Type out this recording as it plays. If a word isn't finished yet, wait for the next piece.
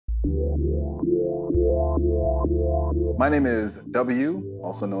My name is W,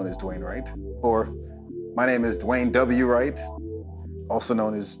 also known as Dwayne Wright, or my name is Dwayne W. Wright, also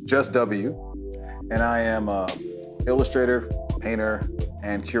known as just W, and I am an illustrator, painter,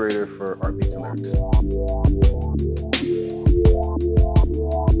 and curator for Art Beats and Lyrics.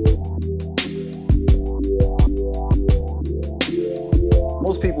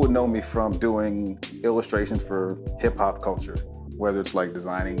 Most people would know me from doing illustrations for hip hop culture, whether it's like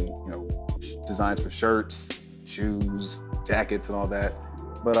designing, designs for shirts, shoes, jackets, and all that.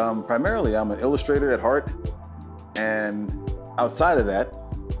 But primarily, I'm an illustrator at heart, and outside of that,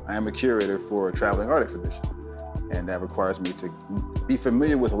 I am a curator for a traveling art exhibition. And that requires me to be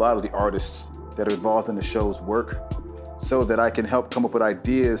familiar with a lot of the artists that are involved in the show's work so that I can help come up with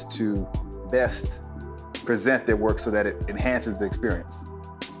ideas to best present their work so that it enhances the experience.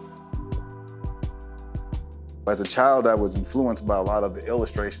 As a child, I was influenced by a lot of the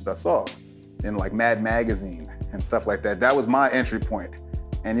illustrations I saw in like Mad Magazine and stuff like that. That was my entry point.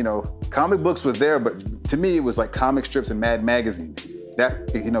 And comic books was there, but to me, it was like comic strips and Mad Magazine,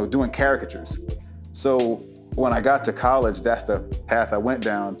 doing caricatures. So when I got to college, that's the path I went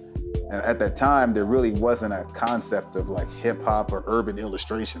down. And at that time, there really wasn't a concept of like hip hop or urban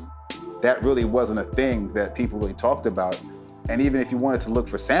illustration. That really wasn't a thing that people really talked about. And even if you wanted to look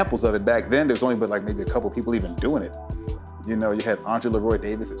for samples of it back then, there's only but like maybe a couple people even doing it. You had Andre Leroy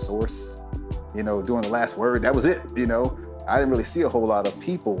Davis at Source, doing The Last Word. That was it, I didn't really see a whole lot of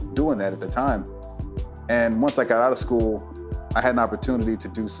people doing that at the time. And once I got out of school, I had an opportunity to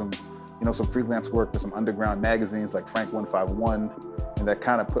do some freelance work for some underground magazines like Frank 151. And that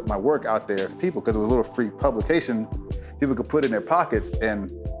kind of put my work out there to people because it was a little free publication. People could put it in their pockets.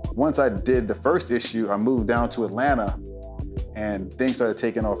 And once I did the first issue, I moved down to Atlanta and things started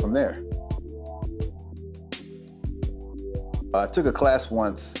taking off from there. I took a class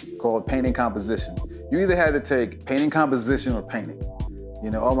once called painting composition. You either had to take painting composition or painting.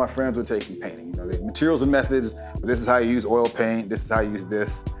 All my friends were taking painting. The materials and methods, this is how you use oil paint, this is how you use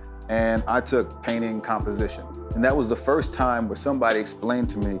this. And I took painting composition. And that was the first time where somebody explained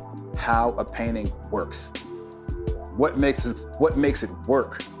to me how a painting works. What makes it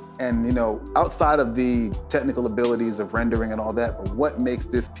work? And outside of the technical abilities of rendering and all that, but what makes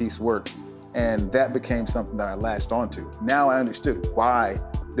this piece work? And that became something that I latched onto. Now I understood why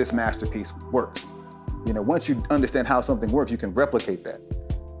this masterpiece worked. Once you understand how something works, you can replicate that.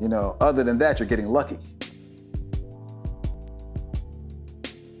 Other than that, you're getting lucky.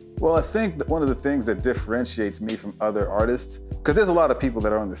 Well, I think that one of the things that differentiates me from other artists, because there's a lot of people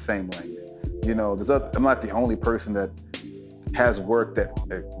that are on the same lane. I'm not the only person that has work that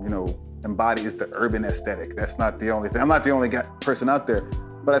embodies the urban aesthetic. That's not the only thing. I'm not the only person out there.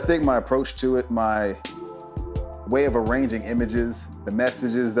 But I think my approach to it, my way of arranging images, the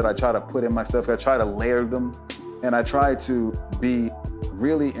messages that I try to put in my stuff, I try to layer them, and I try to be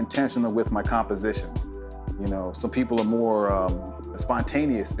really intentional with my compositions. Some people are more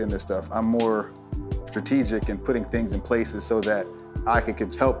spontaneous in their stuff. I'm more strategic in putting things in places so that I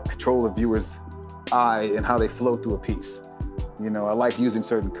can help control the viewer's eye and how they flow through a piece. I like using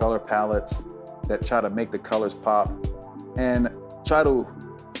certain color palettes that try to make the colors pop and try to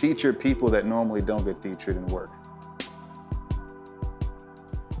feature people that normally don't get featured in work.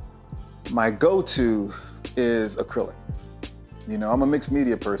 My go-to is acrylic. I'm a mixed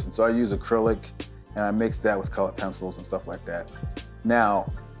media person, so I use acrylic and I mix that with colored pencils and stuff like that. Now,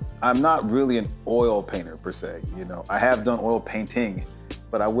 I'm not really an oil painter per se. I have done oil painting,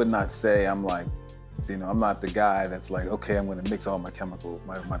 but I would not say I'm like, I'm not the guy that's like, okay, I'm gonna mix all my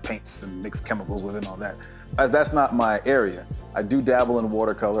my paints and mix chemicals with it and all that. That's not my area. I do dabble in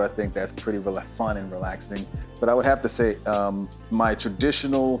watercolor. I think that's pretty fun and relaxing. But I would have to say my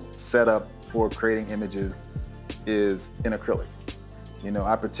traditional setup for creating images is in acrylic.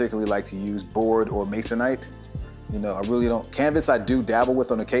 I particularly like to use board or masonite. I really don't, canvas I do dabble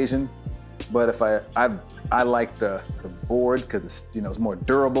with on occasion, but if I like the board because it's more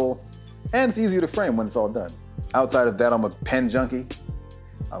durable and it's easier to frame when it's all done. Outside of that, I'm a pen junkie.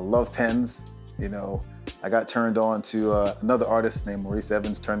 I love pens. I got turned on to another artist named Maurice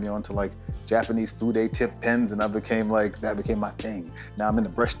Evans turned me on to like Japanese fude tip pens, and that became my thing. Now I'm into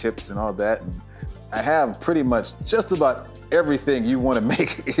brush tips and all that. And I have pretty much just about everything you want to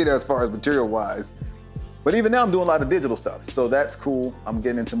make, as far as material wise. But even now I'm doing a lot of digital stuff, so that's cool. I'm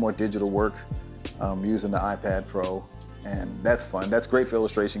getting into more digital work. I'm using the iPad Pro, and that's fun. That's great for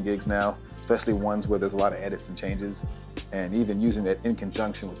illustration gigs now, especially ones where there's a lot of edits and changes, and even using that in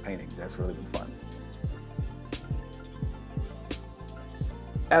conjunction with painting. That's really been fun.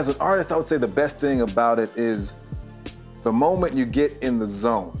 As an artist, I would say the best thing about it is the moment you get in the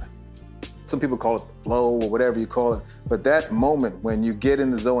zone, some people call it flow or whatever you call it, but that moment when you get in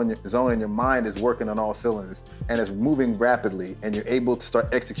the zone and your mind is working on all cylinders and it's moving rapidly and you're able to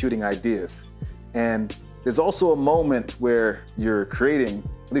start executing ideas. And there's also a moment where you're creating,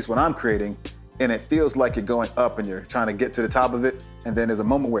 at least when I'm creating, and it feels like you're going up and you're trying to get to the top of it, and then there's a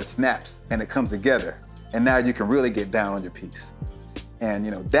moment where it snaps and it comes together, and now you can really get down on your piece. And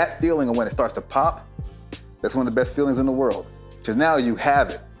you know, that feeling of when it starts to pop, that's one of the best feelings in the world. Because now you have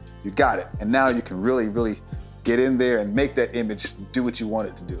it, you got it, and now you can really, really get in there and make that image do what you want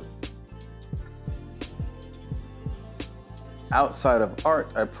it to do. Outside of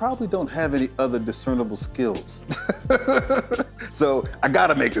art, I probably don't have any other discernible skills. So I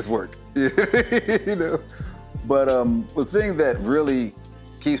gotta make this work, you know? But the thing that really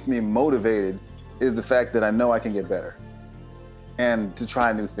keeps me motivated is the fact that I know I can get better and to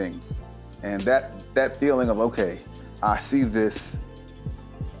try new things. And that feeling of, okay, I see this,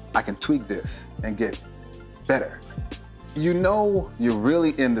 I can tweak this and get better. You know you're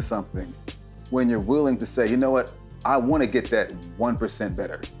really into something when you're willing to say, you know what, I want to get that 1%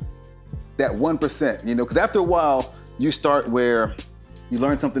 better. That 1%, you know, because after a while, you start where you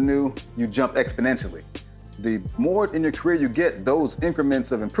learn something new, you jump exponentially. The more in your career you get, those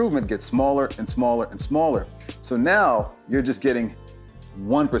increments of improvement get smaller and smaller and smaller. So now you're just getting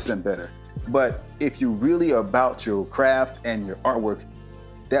 1% better. But if you really are about your craft and your artwork,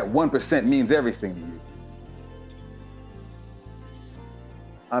 that 1% means everything to you.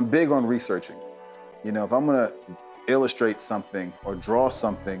 I'm big on researching. You know, if I'm gonna illustrate something or draw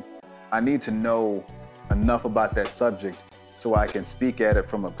something, I need to know enough about that subject so I can speak at it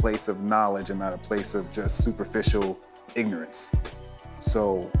from a place of knowledge and not a place of just superficial ignorance.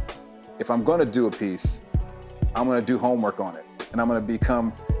 So if I'm gonna do a piece, I'm gonna do homework on it. And I'm gonna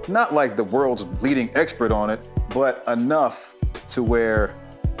become not like the world's leading expert on it, but enough to where,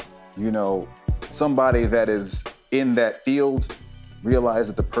 you know, somebody that is in that field realize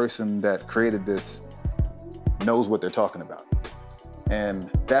that the person that created this knows what they're talking about. And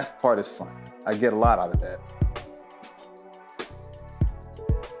that part is fun. I get a lot out of that.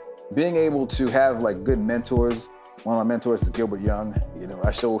 Being able to have like good mentors. One of my mentors is Gilbert Young. You know,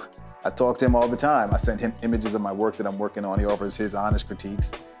 I talk to him all the time. I send him images of my work that I'm working on. He offers his honest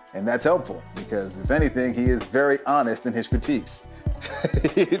critiques. And that's helpful because if anything, he is very honest in his critiques.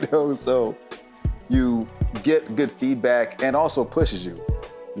 You know, so you get good feedback and also pushes you.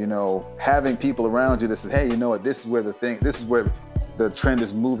 You know, having people around you that say, hey, you know what, this is where the trend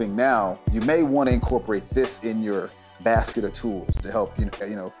is moving now. You may want to incorporate this in your basket of tools to help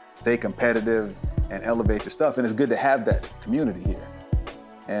you know, stay competitive and elevate your stuff. And it's good to have that community here.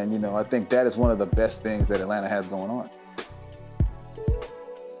 And you know, I think that is one of the best things that Atlanta has going on.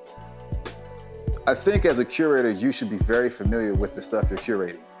 I think as a curator, you should be very familiar with the stuff you're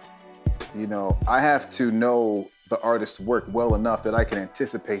curating. You know, I have to know the artist's work well enough that I can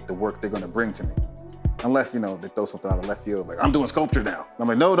anticipate the work they're gonna bring to me. Unless, you know, they throw something out of left field, like, I'm doing sculpture now. I'm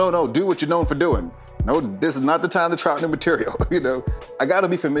like, no, do what you're known for doing. No, this is not the time to try out new material, you know? I gotta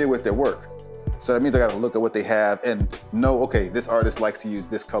be familiar with their work. So that means I gotta look at what they have and know, okay, this artist likes to use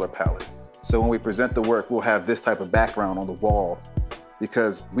this color palette. So when we present the work, we'll have this type of background on the wall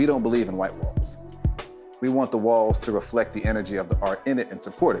because we don't believe in white walls. We want the walls to reflect the energy of the art in it and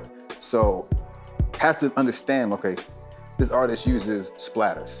support it. So have to understand, okay, this artist uses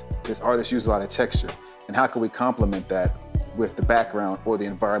splatters. This artist uses a lot of texture. And how can we complement that with the background or the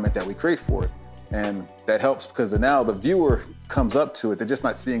environment that we create for it? And that helps because now the viewer comes up to it. They're just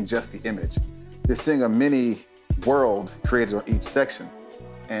not seeing just the image. They're seeing a mini world created on each section.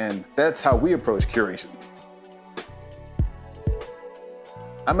 And that's how we approach curation.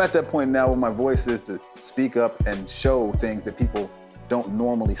 I'm at that point now where my voice is to speak up and show things that people don't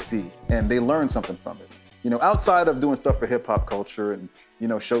normally see, and they learn something from it. You know, outside of doing stuff for hip hop culture and, you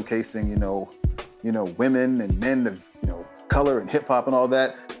know, showcasing, you know, women and men of, you know, color and hip hop and all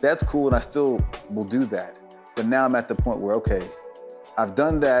that, that's cool, and I still will do that. But now I'm at the point where, okay, I've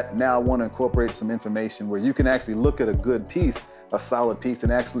done that, now I want to incorporate some information where you can actually look at a good piece, a solid piece,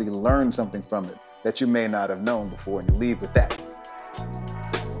 and actually learn something from it that you may not have known before, and you leave with that.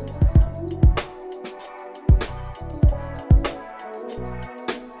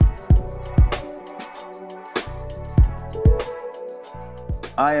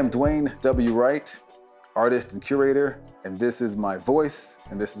 I am Dwayne W. Wright, artist and curator, and this is my voice,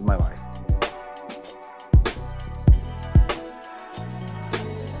 and this is my life.